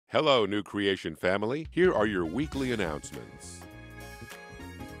Hello, New Creation family. Here are your weekly announcements.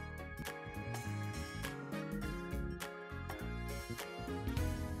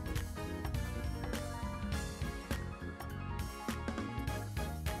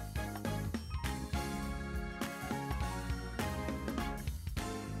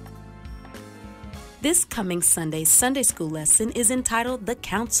 This coming Sunday's Sunday School lesson is entitled The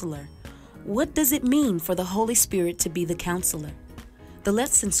Counselor. What does it mean for the Holy Spirit to be the counselor? The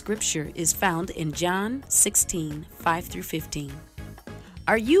lesson scripture is found in John 16, 5-15.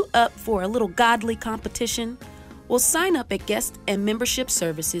 Are you up for a little godly competition? Well, sign up at guest and membership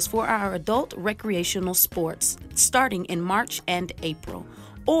services for our adult recreational sports starting in March and April,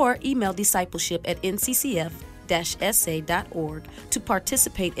 or email discipleship at nccf-sa.org to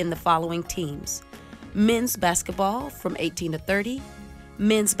participate in the following teams: men's basketball from 18 to 30,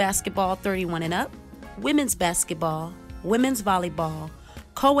 men's basketball 31 and up, women's basketball, women's volleyball,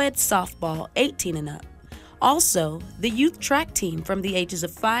 co-ed softball 18 and up. Also, the youth track team from the ages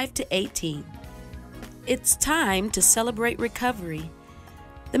of 5 to 18. It's time to celebrate recovery.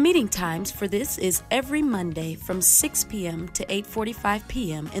 The meeting times for this is every Monday from 6 p.m. to 8:45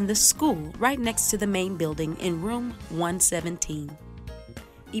 p.m. in the school right next to the main building in room 117.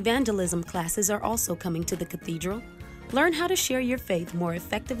 Evangelism classes are also coming to the cathedral. Learn how to share your faith more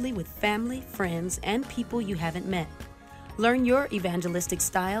effectively with family, friends, and people you haven't met. Learn your evangelistic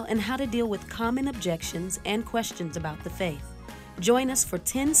style and how to deal with common objections and questions about the faith. Join us for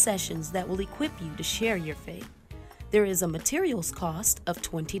 10 sessions that will equip you to share your faith. There is a materials cost of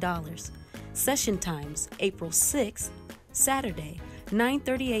 $20. Session times April 6th, Saturday,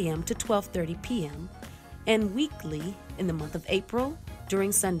 9:30 a.m. to 12:30 p.m., and weekly in the month of April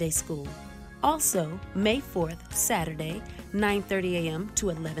during Sunday school. Also, May 4th, Saturday, 9:30 a.m. to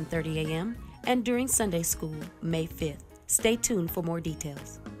 11:30 a.m., and during Sunday school, May 5th. Stay tuned for more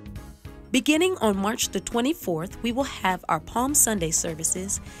details. Beginning on March the 24th, we will have our Palm Sunday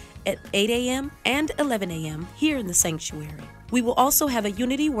services at 8 a.m. and 11 a.m. here in the sanctuary. We will also have a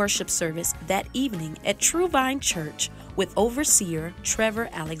unity worship service that evening at True Vine Church with Overseer Trevor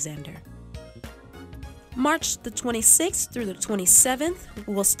Alexander. March the 26th through the 27th,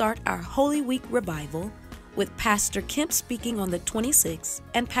 we will start our Holy Week revival with Pastor Kemp speaking on the 26th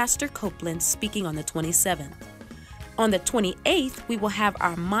and Pastor Copeland speaking on the 27th. On the 28th, we will have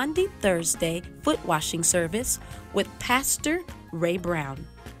our Maundy Thursday foot washing service with Pastor Ray Brown.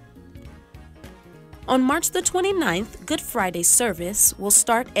 On March the 29th, Good Friday service will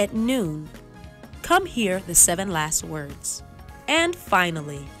start at noon. Come hear the 7 last words. And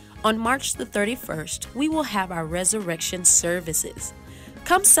finally, on March the 31st, we will have our resurrection services.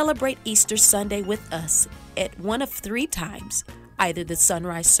 Come celebrate Easter Sunday with us at one of 3 times, either the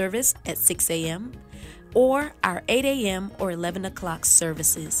sunrise service at 6 a.m. or our 8 a.m. or 11 o'clock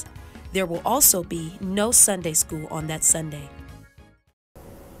services. There will also be no Sunday school on that Sunday.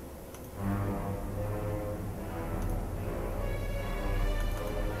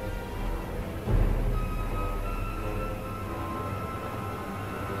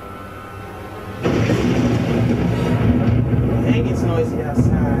 Dang, it's noisy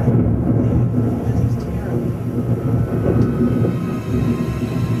outside. This is terrible.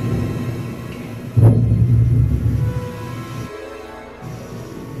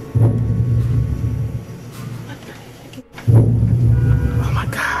 What the heck? Oh my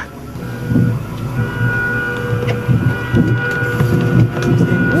God. What's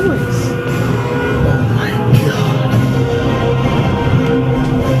that noise? Oh my God.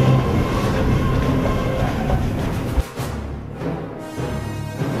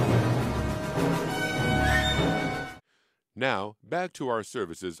 Now, back to our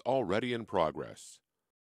services already in progress.